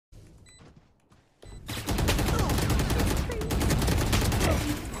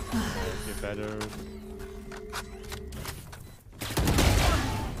better.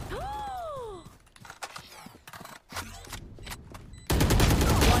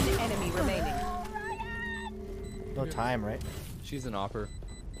 One enemy remaining. No time, right? She's an opper.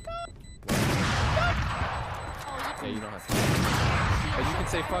 Yeah, you don't have to. But you can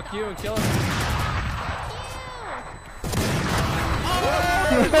say fuck you and kill him.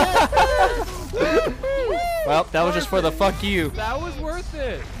 Well, that was just for the fuck you. That was worth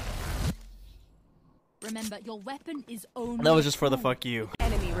it. Remember, your weapon is only. That was just for the fuck you.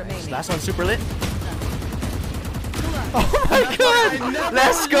 Enemy remaining. Last one super lit. Oh my god!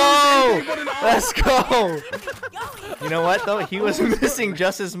 Let's go! Let's go! You know what though? He was missing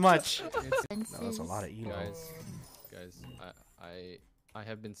just as much. That was a lot of emo. Guys, I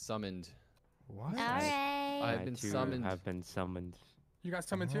have been summoned. What? Alright. I have been summoned. I've been summoned. You got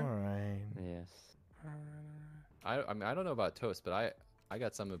summoned too? Alright. Yes. I mean I don't know about Toast, but I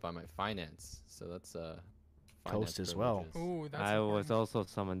got summoned by my finance, so that's Toast as well. Ooh, that's I was important. also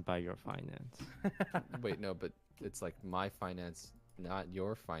summoned by your finance. Wait, no, but it's like my finance, not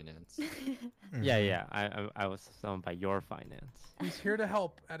your finance. Yeah, yeah. I was summoned by your finance. He's here to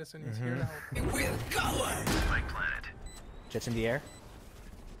help, Edison. He's here to help. We're going. My planet. Jets in the air.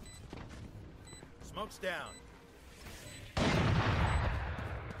 Smoke's down.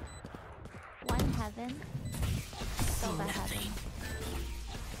 One heaven. Go by heaven.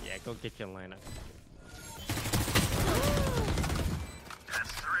 Yeah, go get your lineup.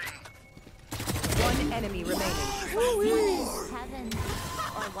 That's 3. One enemy remaining. Heaven.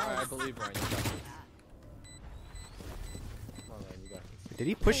 Or I was. believe Ryan, you got this. Come on, Ryan, you got this. Did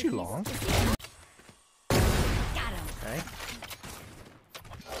he push you long? Got him. Okay.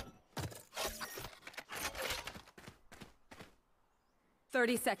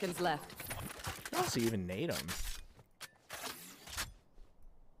 Thirty seconds left. I don't see even nade him.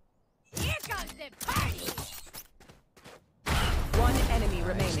 Here comes the party. One enemy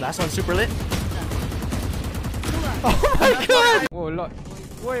remaining. Last one super lit. Oh my god! Whoa, look.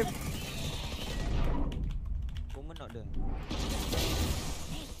 Wait. Woman not there.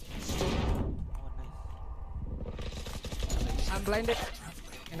 I'm blinded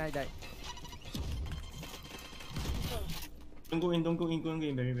and I die. Don't go in,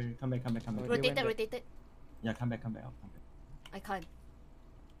 very. Come back. Rotated. Yeah, come back, out. I can't.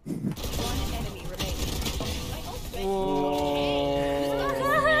 One enemy remaining.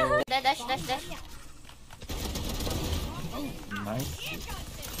 Oh. Dash. Nice.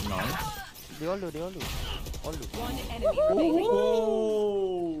 They all do. One enemy remaining.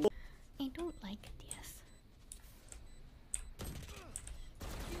 Oh. I don't like this.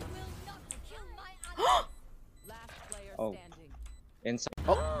 Last player Oh. standing. Inside.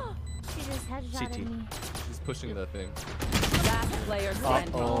 She just headshotted CT. me. He's pushing that thing. Last player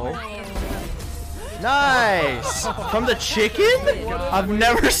standing. Nice! From the chicken? I've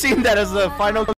never seen that as the final.